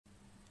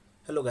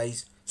Hello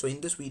guys, so in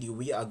this video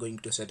we are going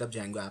to set up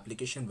Django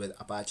application with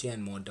Apache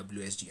and mod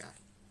WSGI.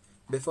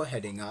 Before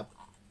heading up,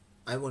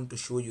 I want to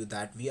show you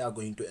that we are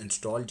going to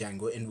install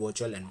Django in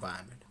virtual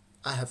environment.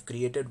 I have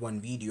created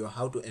one video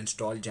how to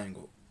install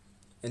Django.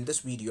 In this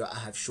video I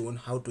have shown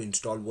how to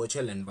install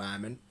virtual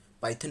environment,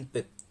 Python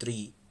pip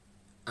 3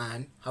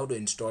 and how to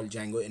install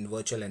Django in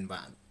virtual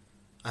environment.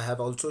 I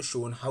have also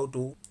shown how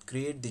to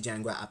create the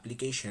Django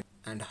application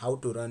and how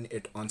to run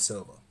it on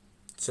server.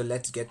 So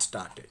let's get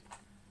started.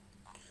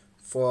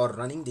 For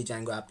running the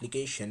Django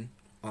application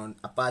on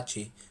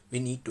Apache, we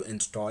need to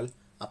install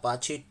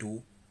Apache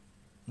 2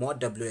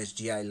 mod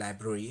WSGI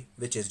library,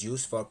 which is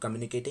used for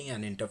communicating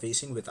and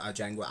interfacing with our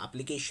Django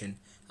application,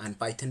 and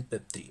Python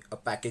pip 3, a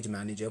package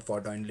manager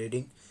for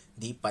downloading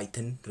the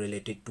Python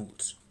related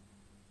tools.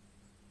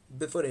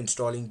 Before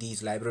installing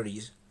these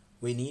libraries,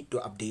 we need to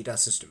update our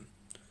system.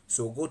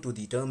 So go to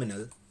the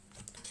terminal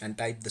and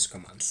type this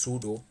command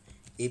sudo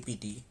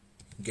apt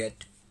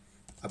get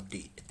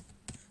update.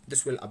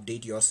 This will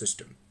update your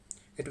system.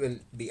 It will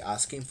be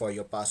asking for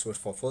your password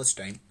for first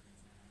time.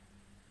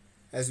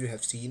 As you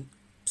have seen,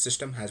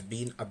 system has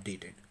been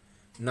updated.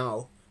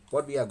 Now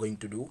what we are going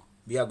to do,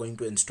 we are going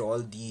to install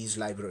these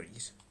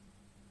libraries.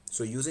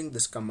 So using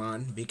this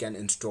command we can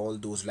install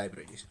those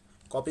libraries.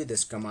 Copy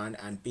this command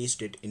and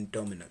paste it in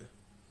terminal.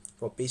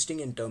 For pasting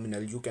in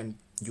terminal, you can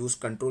use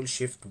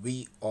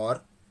Ctrl+Shift+V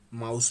or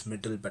mouse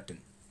middle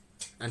button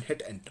and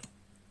hit enter.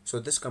 So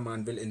this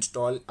command will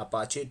install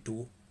Apache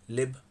 2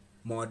 lib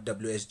mod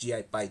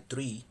WSGI py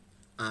 3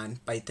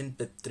 and Python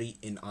pip 3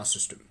 in our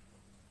system.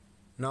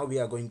 Now we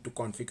are going to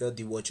configure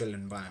the virtual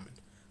environment.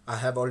 I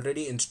have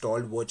already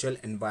installed virtual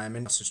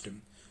environment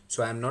system,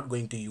 so I am not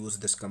going to use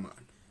this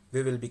command.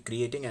 We will be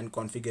creating and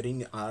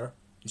configuring our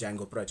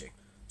Django project.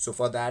 So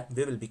for that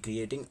we will be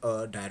creating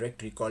a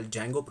directory called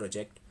Django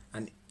project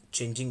and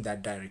changing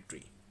that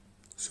directory.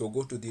 So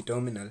go to the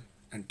terminal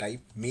and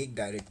type make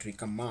directory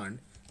command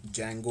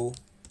Django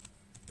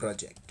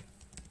project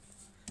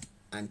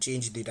and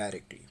change the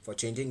directory. For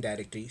changing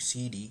directory,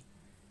 cd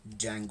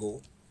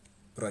Django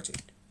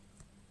project.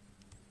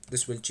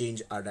 This will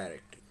change our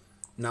directory.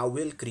 Now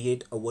we'll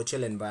create a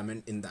virtual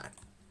environment in that.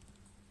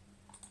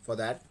 For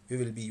that we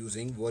will be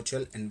using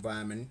virtual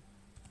environment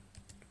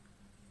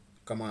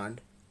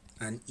command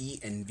and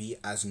env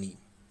as name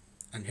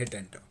and hit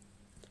enter.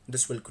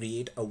 This will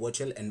create a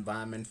virtual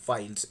environment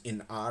files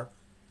in our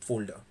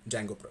folder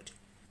Django project.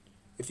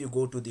 If you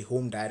go to the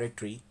home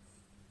directory,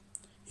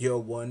 here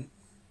one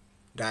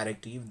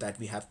directory that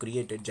we have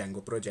created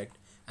Django project,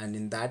 and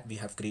in that we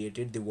have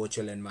created the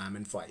virtual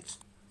environment files.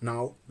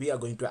 Now we are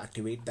going to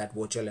activate that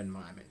virtual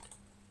environment.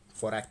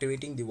 For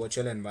activating the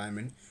virtual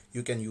environment,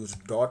 you can use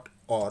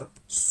 .or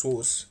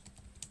source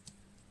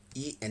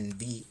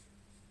env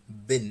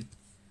bin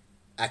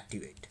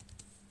activate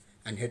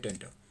and hit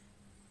enter.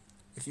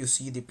 If you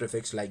see the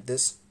prefix like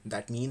this,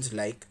 that means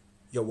like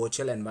your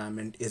virtual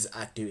environment is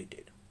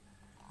activated.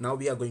 Now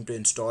we are going to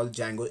install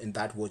Django in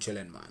that virtual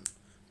environment.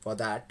 For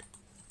that,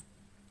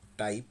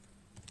 type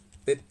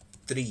pip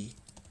 3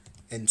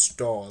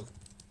 install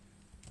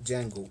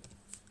Django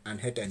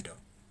and hit enter.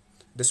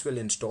 This will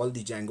install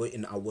the Django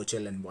in our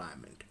virtual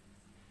environment.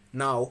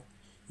 Now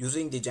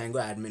using the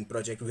Django admin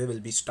project, we will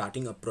be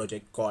starting a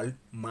project called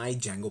my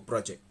Django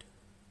project.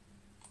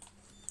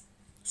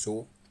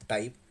 So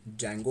type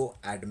Django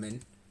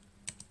admin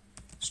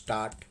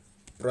start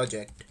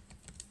project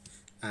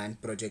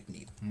and project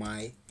name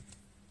my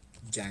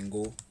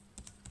Django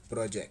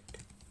project,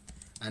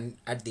 and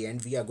at the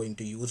end we are going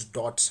to use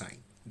 $sign.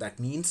 That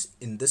means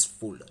in this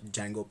folder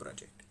Django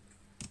project.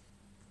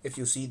 If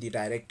you see the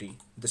directory,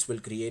 this will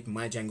create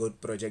my Django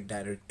project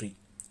directory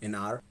in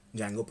our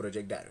Django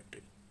project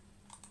directory.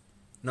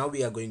 Now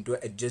we are going to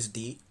adjust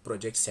the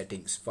project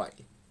settings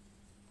file.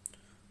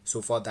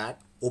 So for that,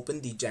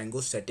 open the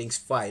Django settings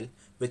file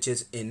which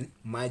is in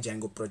my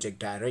Django project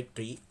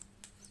directory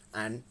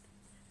and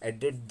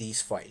edit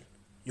these file.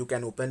 You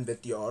can open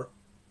with your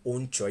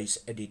own choice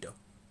editor.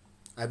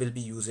 I will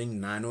be using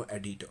nano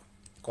editor.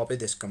 Copy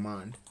this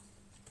command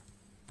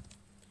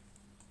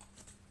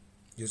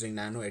using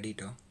nano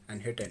editor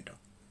and hit enter.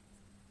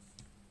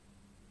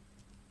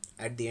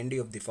 At the end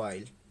of the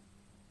file,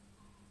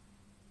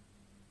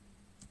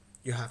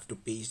 you have to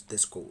paste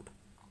this code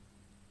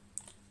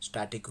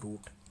static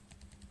root,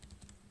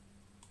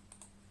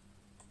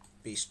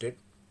 paste it,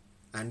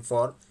 and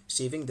for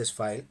saving this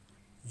file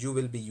you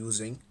will be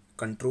using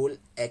Ctrl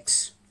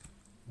X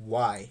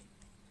Y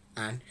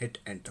and hit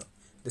enter.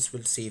 This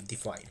will save the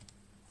file.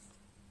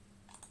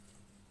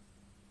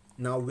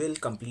 Now we'll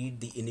complete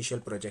the initial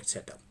project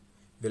setup.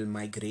 We'll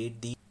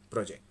migrate the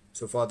project.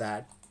 So for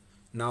that,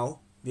 now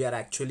we are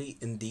actually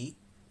in the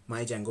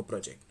my Django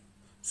project.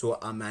 So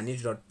our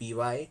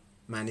manage.py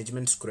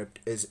management script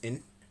is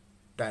in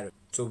direct.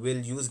 So we'll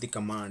use the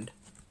command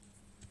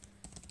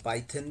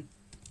Python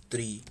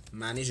 3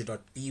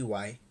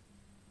 manage.py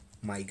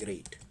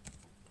migrate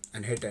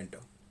and hit enter.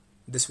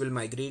 This will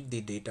migrate the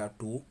data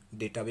to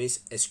database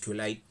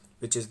SQLite,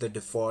 which is the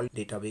default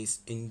database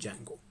in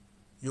Django.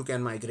 You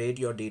can migrate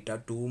your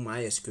data to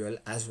MySQL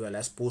as well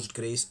as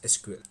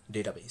PostgreSQL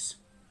database.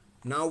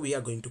 Now we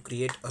are going to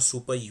create a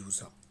super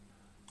user.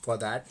 For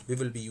that, we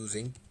will be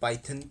using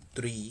Python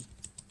 3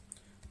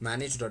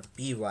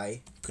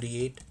 manage.py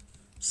create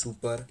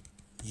super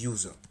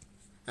user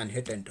and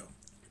hit enter.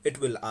 It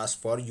will ask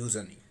for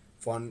username.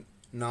 For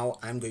now,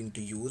 I'm going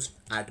to use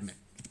admin.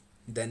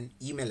 Then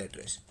email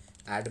address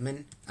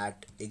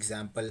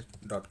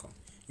admin@example.com.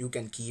 You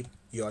can keep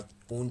your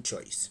own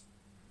choice.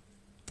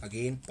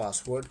 Again,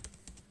 password.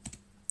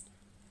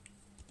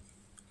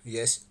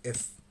 Yes,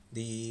 if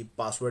the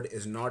password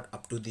is not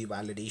up to the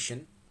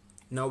validation.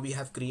 Now we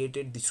have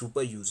created the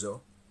super user.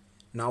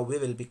 Now we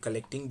will be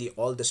collecting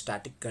all the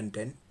static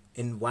content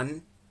in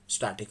one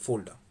static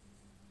folder.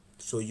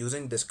 So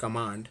using this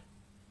command,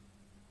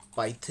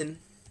 Python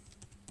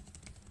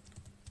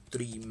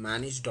 3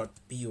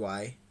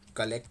 manage.py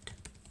collect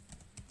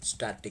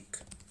static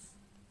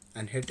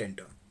and hit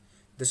enter.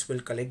 This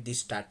will collect the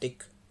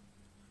static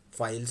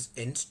files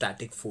in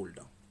static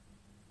folder.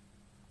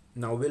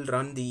 Now we'll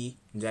run the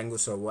Django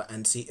server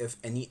and see if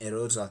any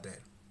errors are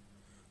there.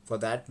 For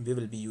that, we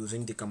will be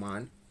using the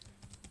command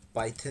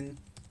Python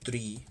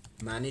 3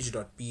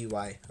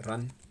 manage.py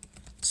run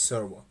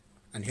server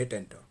and hit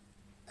enter.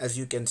 As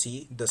you can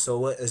see, the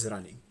server is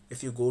running.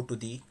 If you go to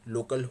the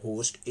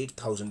localhost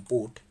 8000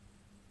 port,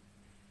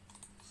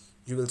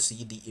 you will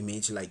see the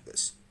image like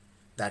this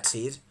that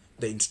says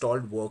the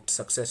installed worked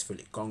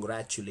successfully.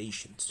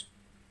 Congratulations.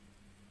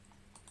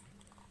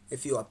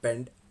 If you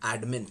append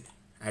admin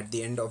at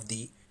the end of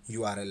the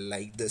URL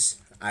like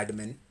this,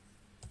 admin,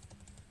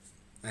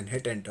 and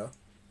hit enter,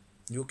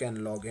 you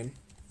can log in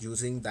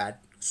using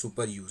that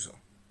super user,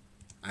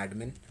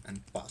 admin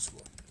and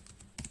password.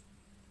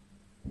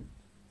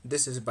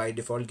 This is by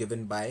default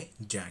given by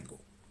Django.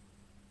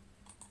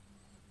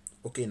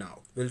 Okay, now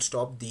we'll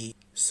stop the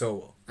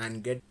server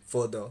and get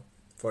further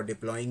for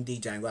deploying the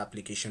Django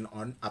application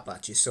on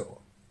Apache server.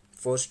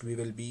 First, we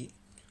will be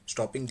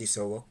stopping the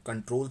server,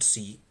 Control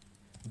C,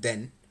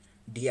 then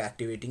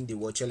deactivating the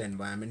virtual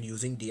environment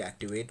using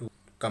deactivate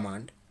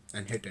command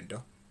and hit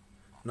enter.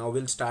 Now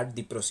we'll start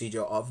the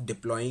procedure of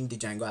deploying the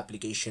Django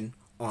application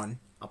on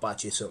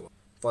Apache server.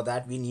 For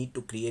that, we need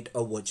to create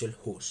a virtual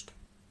host.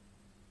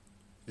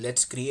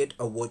 Let's create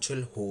a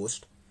virtual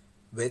host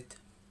with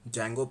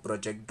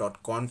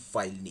djangoproject.conf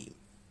file name.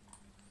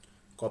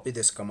 Copy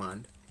this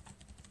command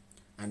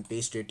and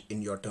paste it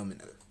in your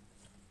terminal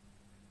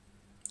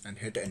and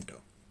hit enter.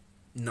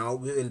 Now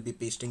we will be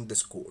pasting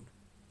this code,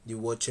 the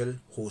virtual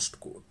host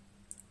code.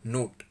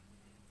 Note,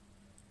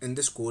 in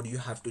this code you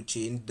have to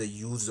change the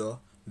user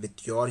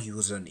with your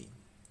username.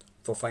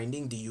 For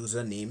finding the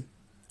username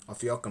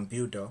of your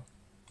computer,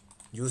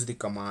 use the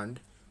command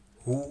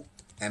who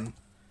am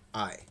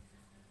I.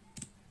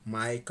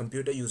 My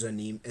computer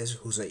username is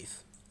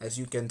Huzaif. As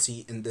you can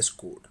see in this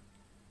code,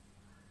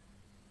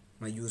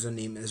 my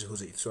username is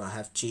Huzaif, so I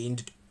have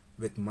changed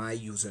with my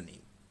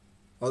username.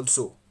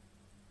 Also,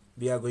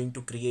 we are going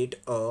to create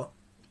a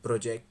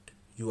project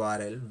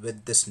URL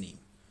with this name,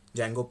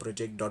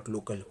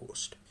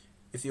 djangoproject.localhost.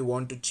 If you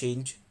want to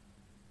change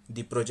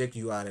the project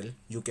URL,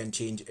 you can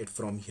change it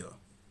from here.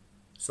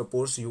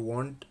 Suppose you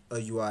want a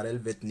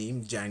URL with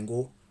name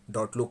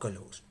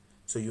django.localhost,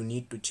 so you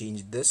need to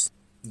change this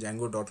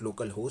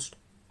django.localhost,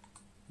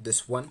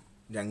 this one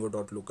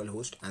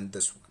django.localhost, and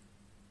this one.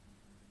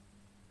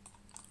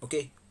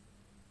 Okay,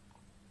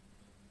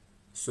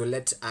 so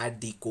let's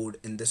add the code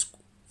in this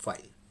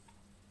file.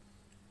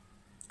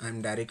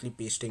 I'm directly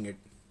pasting it,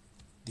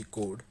 the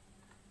code,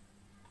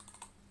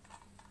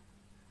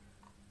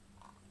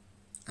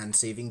 and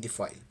saving the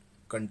file.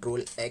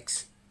 Control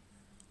X,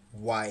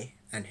 Y,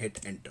 and hit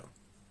enter.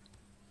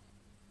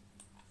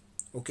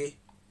 Okay,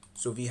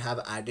 so we have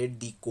added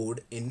the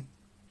code in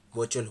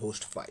virtual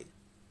host file.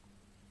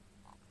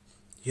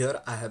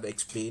 Here I have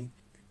explained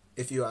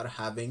if you are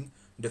having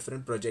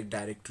different project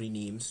directory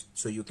names,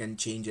 so you can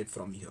change it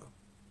from here.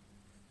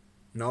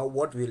 Now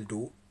what we'll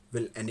do,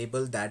 we'll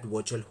enable that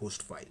virtual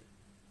host file.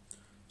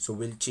 So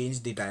we'll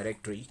change the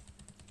directory,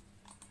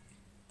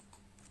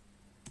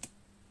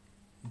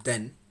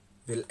 then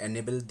we'll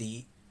enable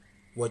the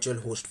virtual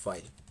host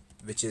file,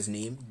 which is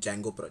named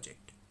Django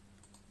project.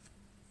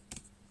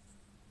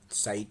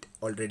 Site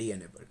already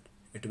enabled.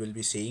 It will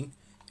be saying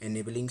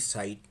enabling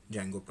site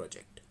Django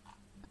project.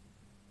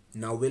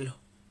 Now we'll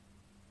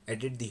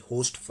edit the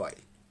host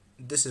file.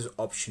 This is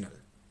optional,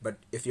 but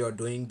if you are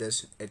doing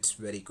this, it's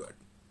very good.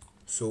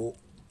 So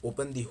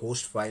open the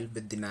host file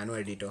with the nano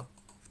editor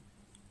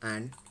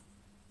and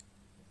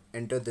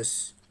enter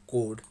this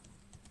code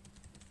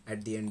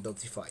at the end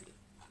of the file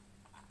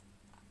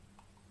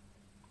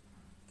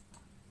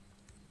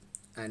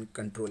and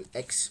Control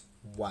X,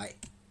 Y,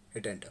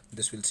 hit enter.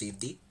 This will save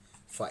the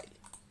file.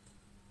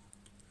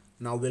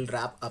 Now we'll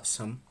wrap up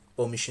some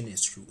permission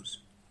issues.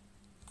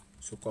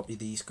 So copy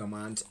these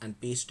commands and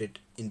paste it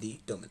in the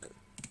terminal.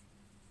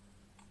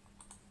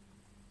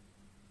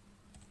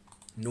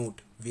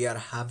 Note, we are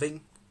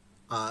having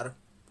our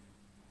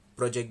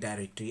project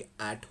directory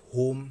at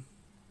home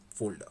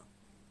folder.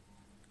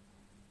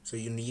 So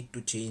you need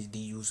to change the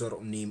user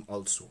name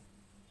also.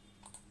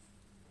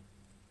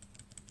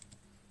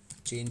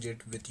 Change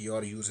it with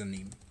your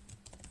username.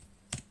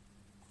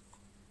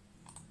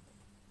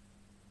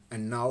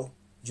 And now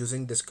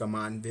using this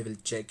command we will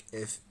check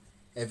if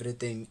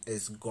everything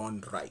is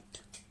gone right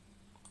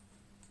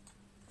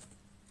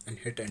and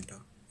hit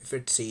enter. If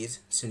it says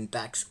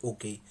syntax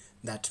okay,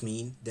 that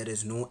means there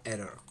is no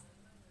error.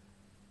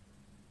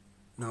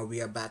 Now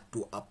we are back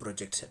to our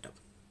project setup.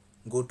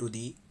 Go to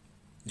the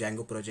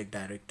Django project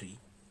directory,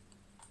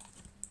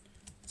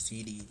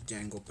 cd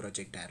Django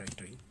project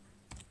directory,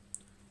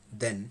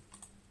 then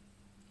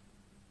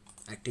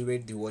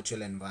activate the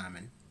virtual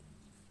environment.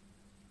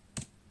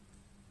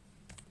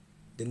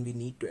 Then we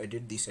need to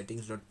edit the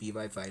settings.py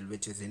file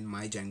which is in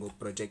my Django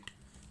project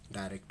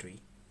directory,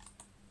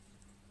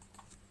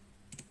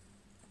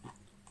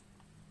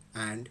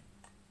 and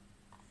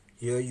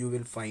here you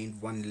will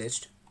find one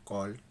list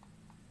called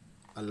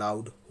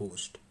allowed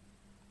host.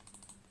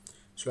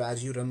 So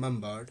as you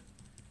remembered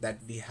that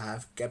we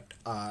have kept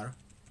our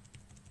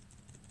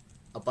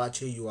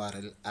Apache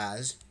URL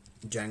as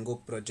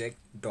Django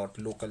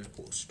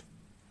project.localhost.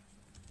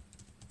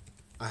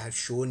 I have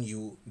shown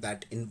you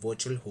that in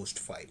virtual host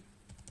file.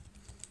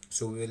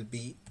 So we will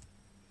be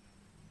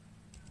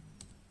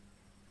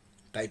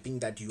typing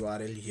that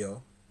URL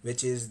here,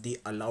 which is the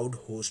allowed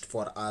host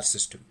for our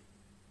system.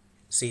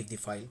 Save the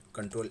file,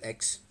 Ctrl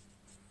X,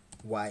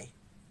 Y,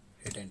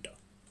 hit enter.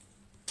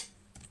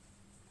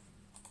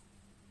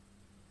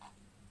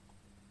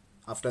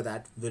 After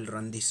that, we'll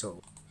run the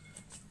server.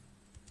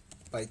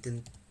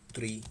 Python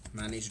 3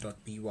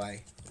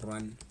 manage.py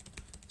run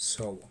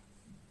server.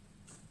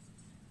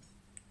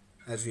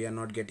 As we are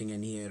not getting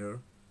any error,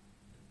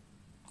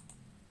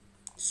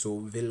 so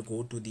we'll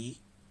go to the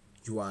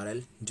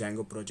URL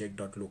Django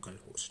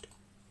project.localhost.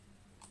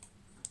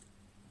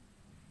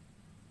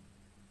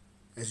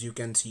 As you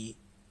can see,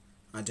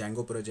 our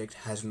Django project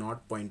has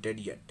not pointed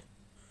yet.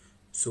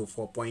 So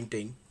for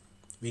pointing,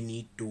 we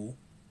need to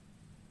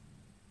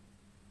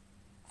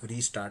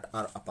restart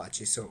our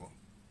Apache server.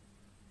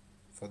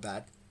 For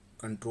that,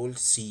 Ctrl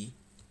C,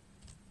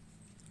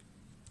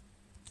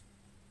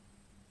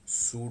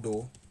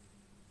 sudo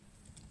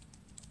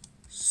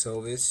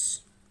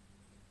service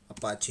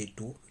Apache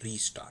to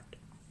restart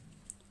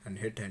and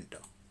hit enter.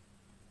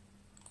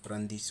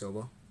 Run the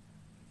server,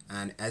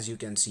 and as you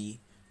can see,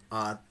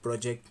 our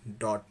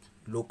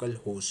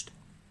project.localhost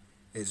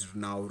is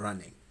now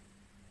running.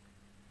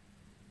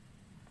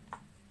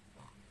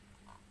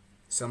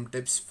 Some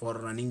tips for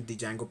running the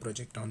Django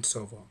project on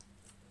server.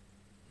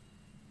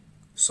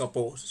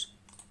 Suppose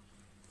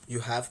you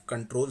have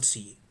Ctrl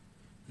C.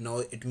 Now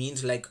it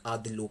means like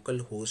the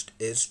local host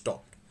is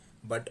stopped,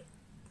 but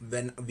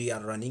when we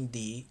are running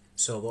the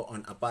server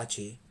on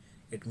Apache,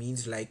 it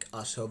means like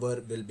our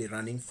server will be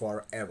running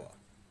forever.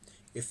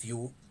 If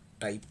you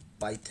type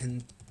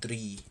Python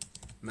 3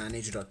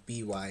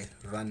 manage.py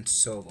run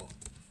server,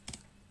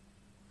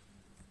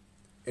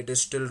 it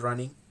is still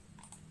running,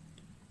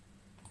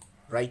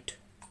 right?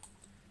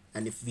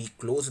 And if we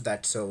close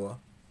that server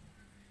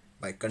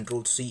by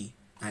Ctrl C,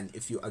 and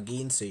if you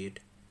again say it,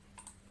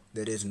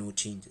 there is no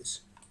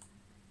changes.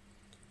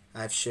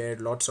 I have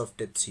shared lots of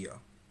tips here.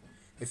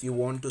 If you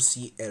want to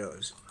see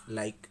errors,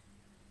 like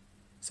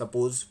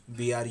suppose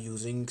we are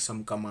using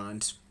some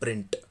commands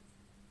print.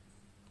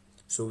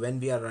 So when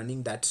we are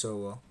running that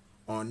server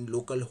on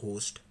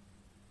localhost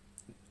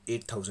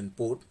 8000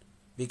 port,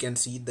 we can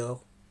see the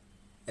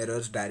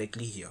errors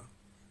directly here.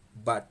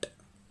 But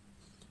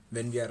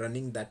when we are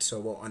running that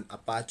server on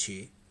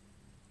Apache,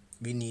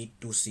 we need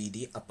to see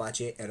the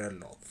Apache error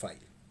log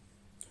file.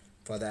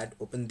 For that,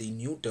 open the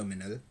new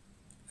terminal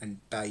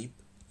and type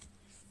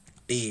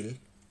tail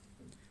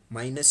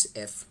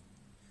 -f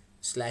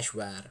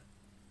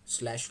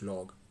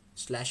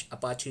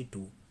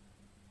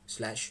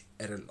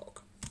 /var/log/apache2/error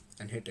log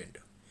and hit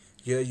enter.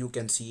 Here you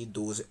can see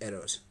those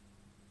errors,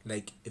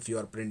 like if you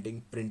are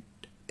printing print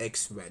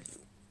x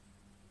value.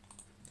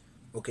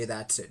 Okay,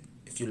 that's it.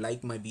 If you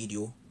like my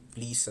video,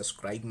 please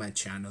subscribe my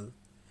channel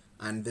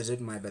and visit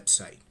my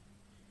website.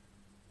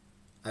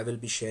 I will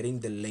be sharing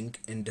the link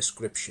in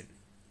description.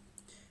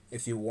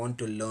 If you want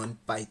to learn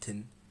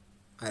Python,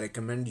 I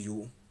recommend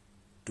you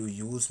to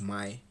use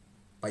my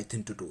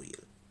Python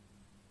tutorial.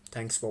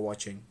 Thanks for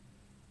watching.